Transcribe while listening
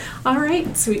All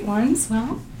right, sweet ones.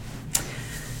 Well,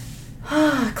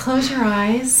 close your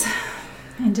eyes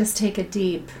and just take a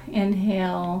deep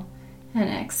inhale and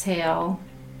exhale.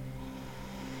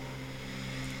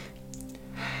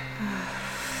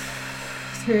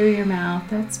 Through your mouth.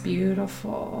 That's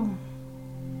beautiful.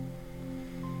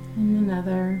 And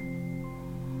another.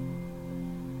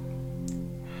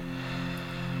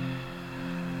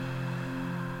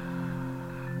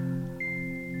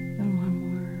 And one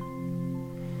more.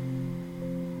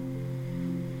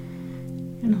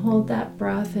 And hold that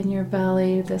breath in your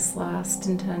belly, this last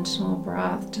intentional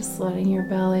breath, just letting your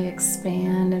belly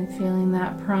expand and feeling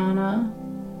that prana.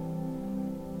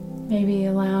 Maybe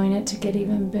allowing it to get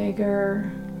even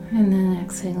bigger, and then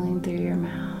exhaling through your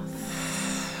mouth.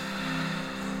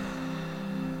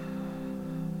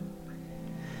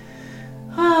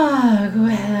 Go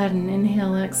ahead and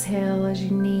inhale, exhale as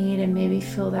you need, and maybe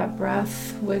feel that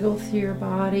breath wiggle through your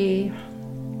body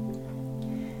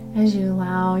as you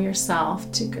allow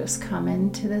yourself to just come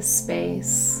into this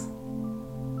space,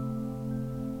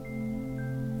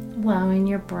 allowing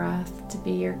your breath to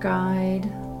be your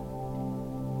guide.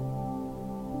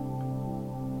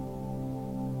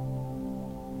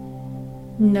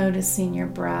 Noticing your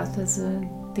breath as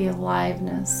the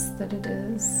aliveness that it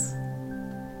is.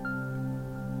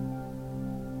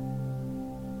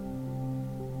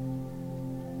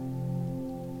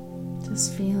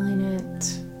 Just feeling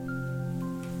it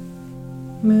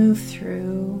move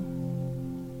through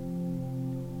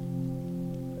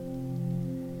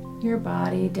your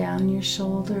body, down your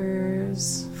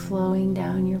shoulders, flowing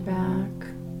down your back,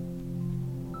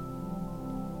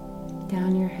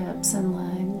 down your hips and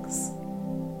legs.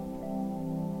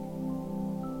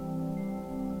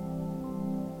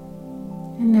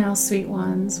 And now, sweet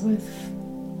ones, with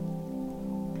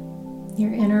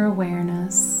your inner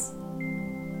awareness,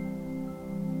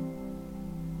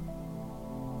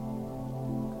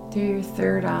 through your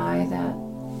third eye, that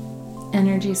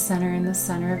energy center in the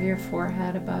center of your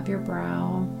forehead above your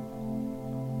brow,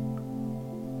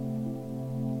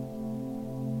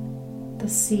 the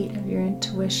seat of your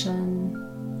intuition.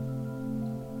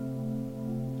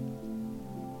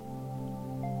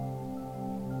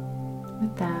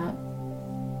 With that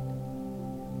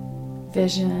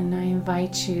vision, I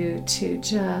invite you to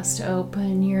just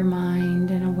open your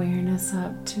mind and awareness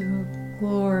up to a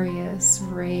glorious,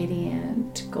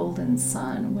 radiant, golden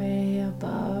sun way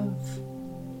above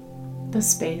the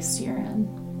space you're in,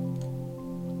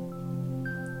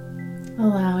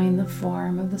 allowing the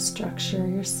form of the structure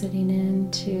you're sitting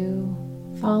in to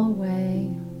fall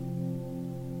away.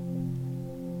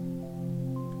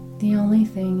 The only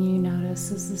thing you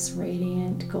notice is this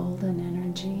radiant golden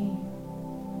energy.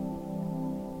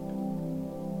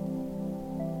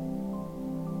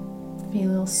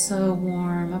 Feel so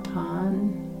warm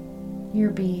upon your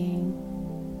being.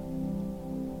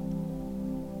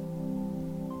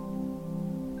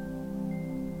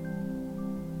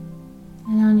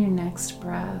 And on your next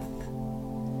breath,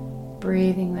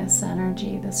 breathing this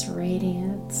energy, this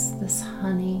radiance, this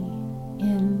honey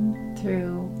in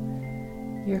through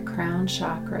your crown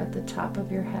chakra at the top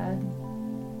of your head.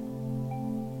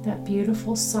 That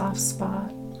beautiful soft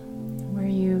spot where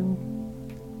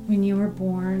when you were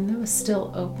born, that was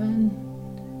still open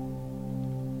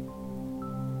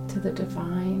to the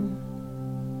divine.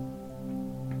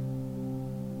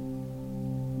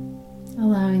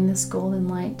 Allowing this golden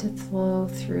light to flow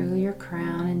through your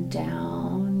crown and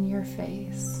down your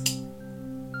face.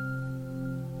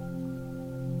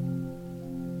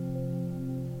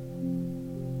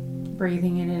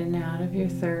 Breathing it in and out of your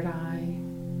third eye.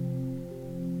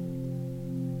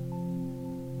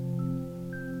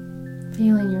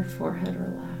 Feeling your forehead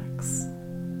relax.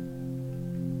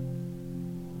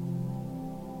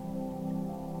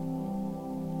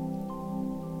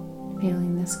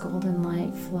 Feeling this golden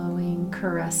light flowing,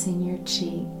 caressing your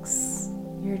cheeks,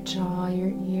 your jaw,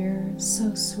 your ears,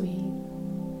 so sweet.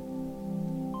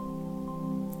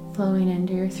 Flowing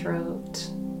into your throat.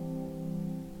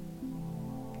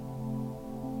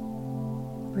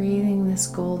 Breathing this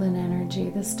golden energy,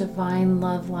 this divine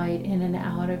love light in and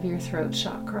out of your throat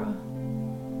chakra.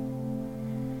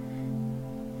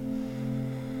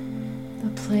 The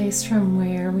place from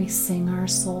where we sing our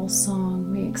soul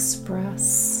song, we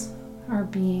express our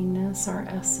beingness, our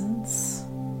essence.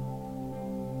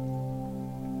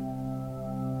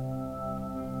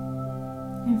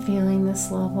 And feeling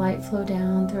this love light flow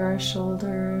down through our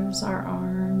shoulders, our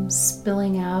arms,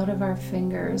 spilling out of our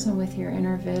fingers, and with your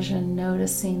inner vision,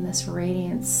 noticing this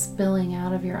radiance spilling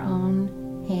out of your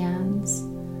own hands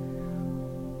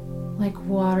like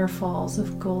waterfalls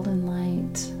of golden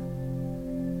light,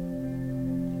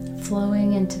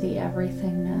 flowing into the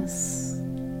everythingness,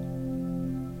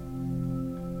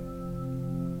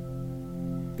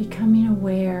 becoming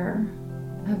aware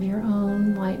of your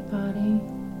own light body,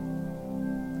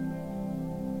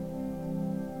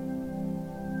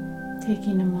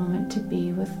 taking a moment to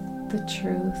be with the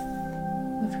truth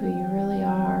of who you really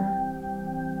are,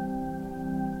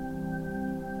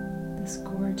 this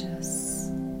gorgeous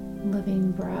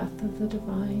living breath of the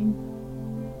divine.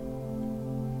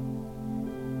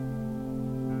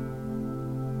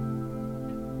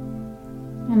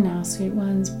 And now, sweet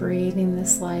ones, breathing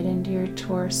this light into your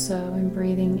torso and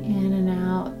breathing in and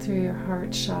out through your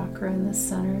heart chakra in the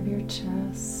center of your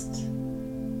chest.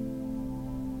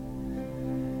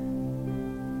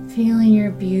 Feeling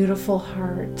your beautiful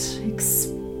heart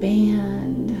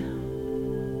expand.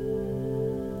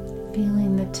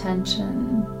 Feeling the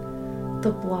tension,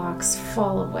 the blocks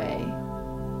fall away.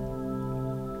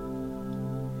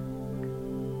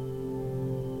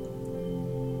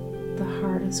 The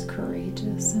heart is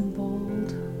courageous and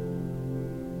bold.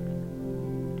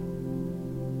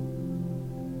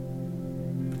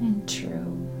 And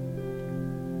true.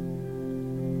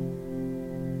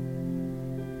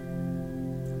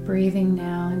 Breathing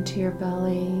now into your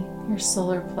belly, your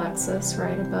solar plexus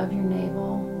right above your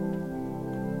navel.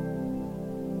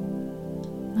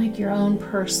 Like your own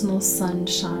personal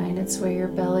sunshine, it's where your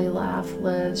belly laugh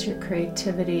lives, your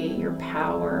creativity, your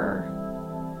power,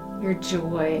 your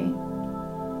joy,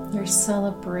 your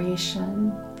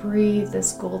celebration. Breathe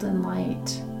this golden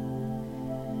light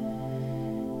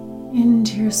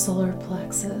into your solar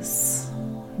plexus.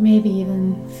 Maybe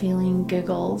even feeling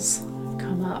giggles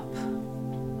come up.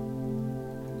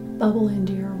 Bubble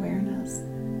into your awareness.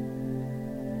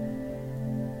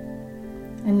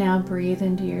 And now breathe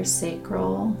into your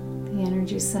sacral, the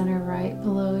energy center right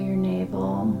below your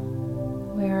navel,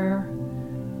 where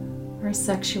our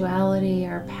sexuality,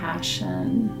 our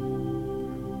passion,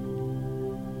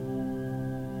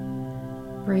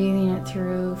 breathing it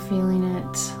through, feeling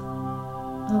it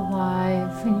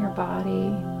alive in your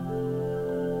body.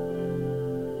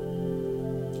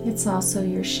 It's also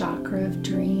your chakra of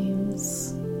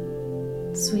dreams.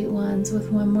 Sweet ones, with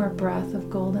one more breath of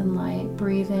golden light,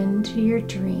 breathe into your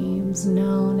dreams,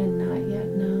 known and not yet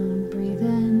known. Breathe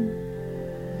in.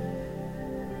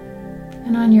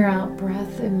 And on your out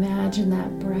breath, imagine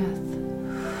that breath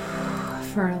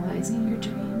fertilizing your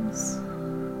dreams.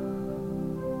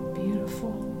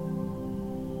 Beautiful.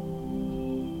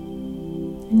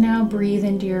 And now breathe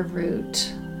into your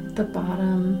root, the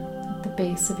bottom, at the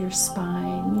base of your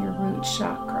spine, your root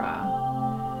chakra.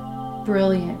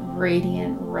 Brilliant,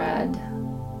 radiant red.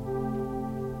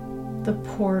 The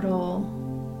portal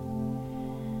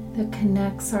that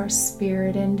connects our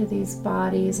spirit into these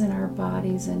bodies and our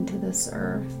bodies into this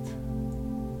earth.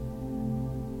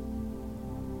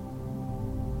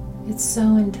 It's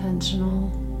so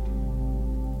intentional.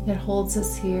 It holds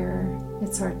us here.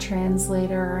 It's our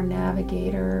translator, our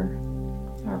navigator,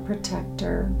 our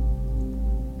protector.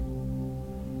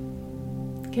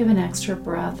 Give an extra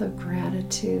breath of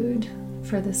gratitude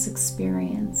for this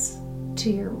experience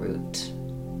to your root.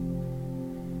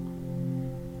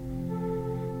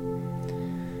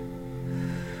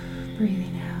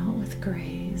 Breathing out with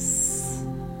grace.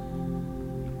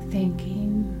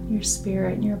 Thanking your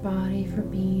spirit and your body for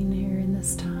being here in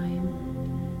this time.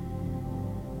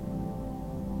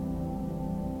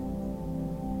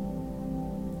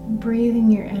 Breathing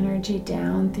your energy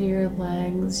down through your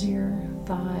legs, your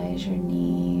thighs, your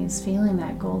knees, feeling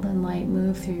that golden light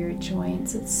move through your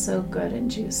joints. It's so good and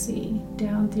juicy.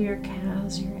 Down through your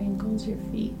calves, your ankles, your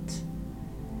feet,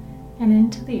 and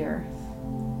into the earth.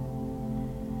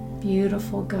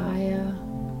 Beautiful Gaia,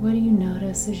 what do you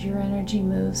notice as your energy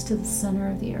moves to the center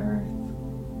of the earth?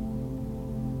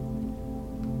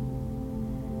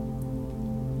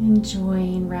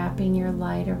 Enjoying wrapping your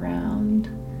light around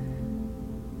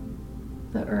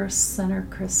the Earth's center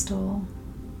crystal.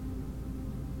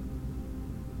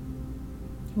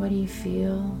 What do you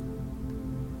feel?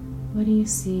 What do you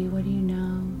see? What do you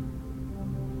know?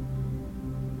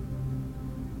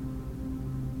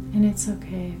 And it's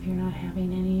okay if you're not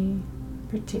having any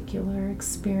particular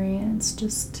experience.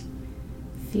 Just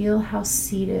feel how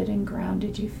seated and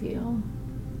grounded you feel.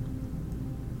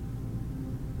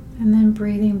 And then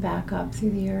breathing back up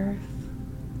through the earth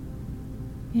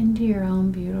into your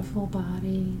own beautiful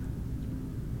body.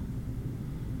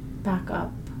 Back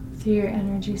up through your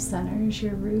energy centers,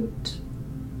 your root,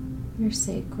 your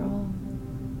sacral,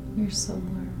 your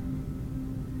solar.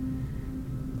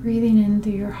 Breathing in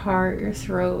through your heart, your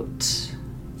throat,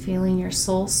 feeling your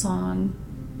soul song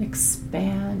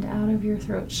expand out of your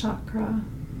throat chakra.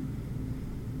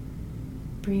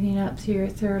 Breathing up through your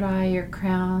third eye, your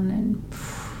crown, and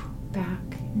back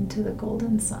into the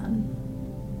golden sun.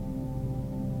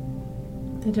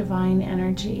 The divine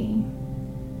energy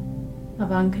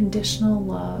of unconditional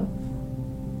love,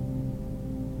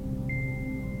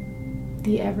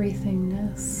 the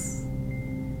everythingness,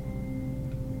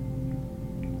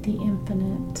 the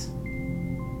infinite.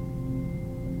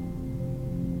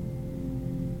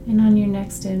 And on your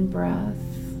next in-breath,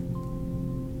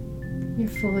 you're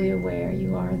fully aware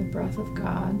you are the breath of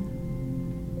God.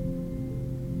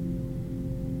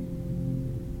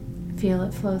 Feel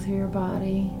it flow through your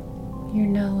body, your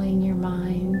knowing, your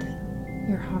mind,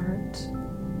 your heart,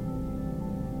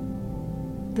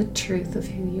 the truth of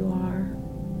who you are.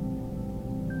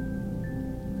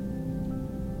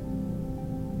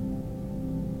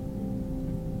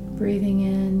 Breathing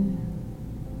in,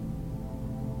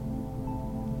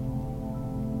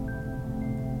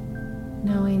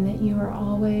 knowing that you are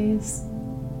always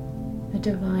a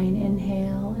divine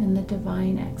inhale and the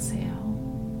divine exhale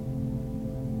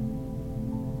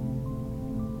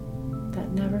that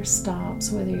never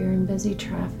stops, whether you're in busy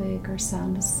traffic or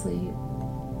sound asleep,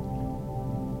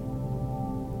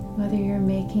 whether you're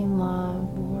making love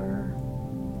or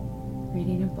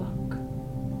reading a book.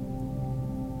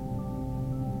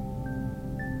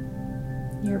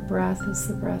 Your breath is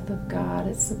the breath of God.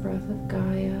 It's the breath of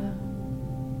Gaia.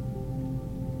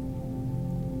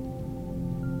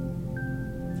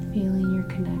 Feeling your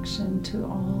connection to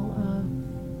all of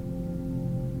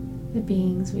the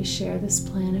beings we share this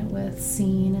planet with,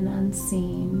 seen and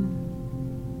unseen.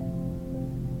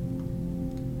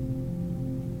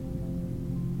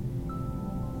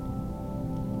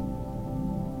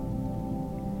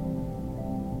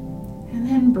 And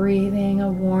then breathing a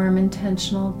warm,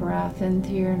 intentional breath in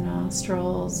through your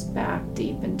nostrils, back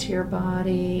deep into your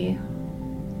body.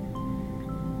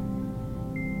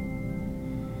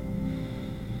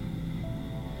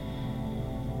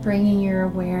 Bringing your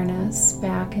awareness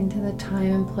back into the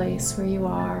time and place where you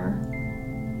are.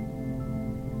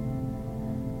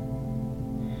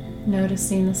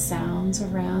 Noticing the sounds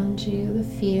around you, the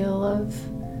feel of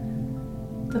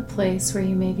the place where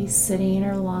you may be sitting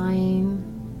or lying.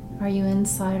 Are you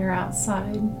inside or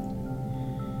outside?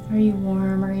 Are you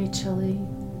warm or are you chilly?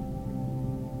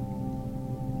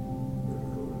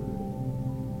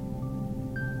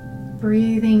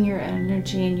 Breathing your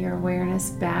energy and your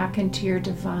awareness back into your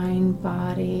divine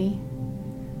body.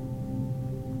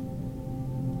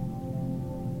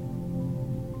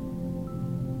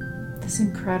 This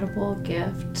incredible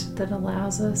gift that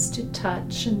allows us to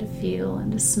touch and to feel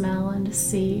and to smell and to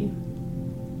see,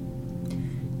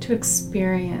 to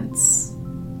experience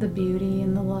the beauty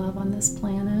and the love on this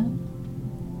planet.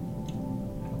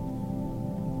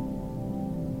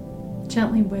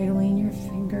 Gently wiggling your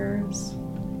fingers.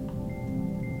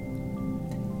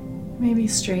 Maybe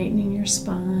straightening your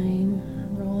spine,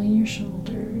 rolling your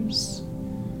shoulders.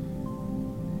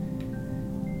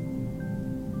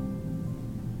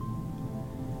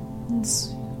 And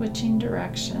switching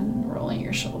direction, rolling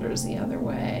your shoulders the other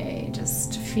way,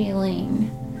 just feeling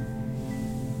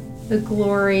the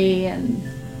glory and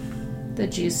the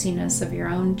juiciness of your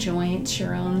own joints,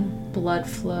 your own blood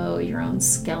flow, your own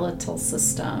skeletal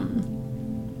system.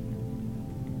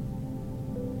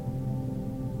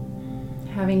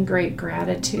 Having great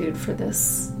gratitude for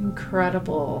this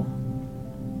incredible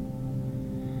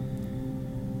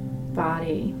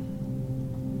body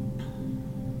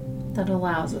that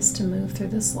allows us to move through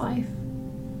this life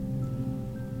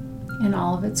in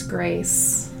all of its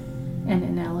grace and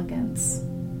in elegance.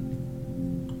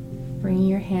 Bringing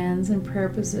your hands in prayer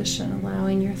position,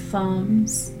 allowing your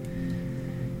thumbs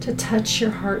to touch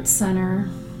your heart center.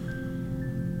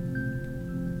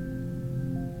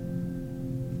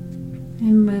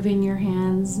 And moving your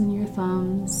hands and your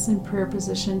thumbs in prayer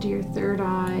position to your third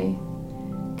eye,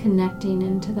 connecting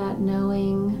into that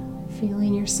knowing,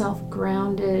 feeling yourself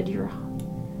grounded, you're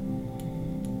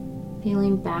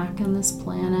feeling back on this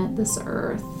planet, this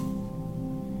earth.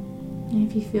 And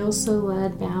if you feel so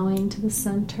led, bowing to the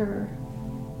center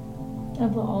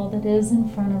of all that is in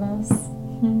front of us,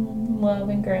 love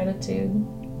and gratitude.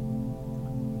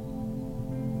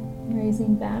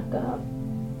 Raising back up.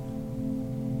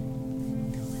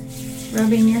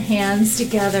 Rubbing your hands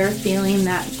together, feeling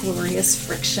that glorious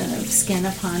friction of skin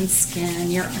upon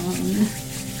skin, your own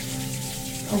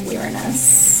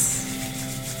awareness.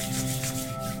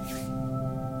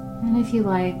 And if you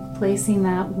like, placing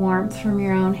that warmth from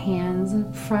your own hands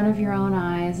in front of your own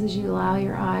eyes as you allow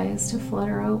your eyes to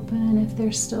flutter open if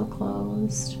they're still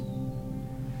closed.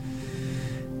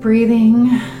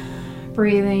 Breathing,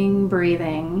 breathing,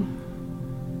 breathing.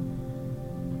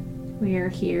 We are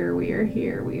here, we are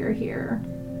here, we are here.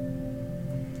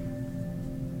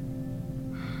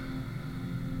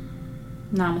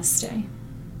 Namaste.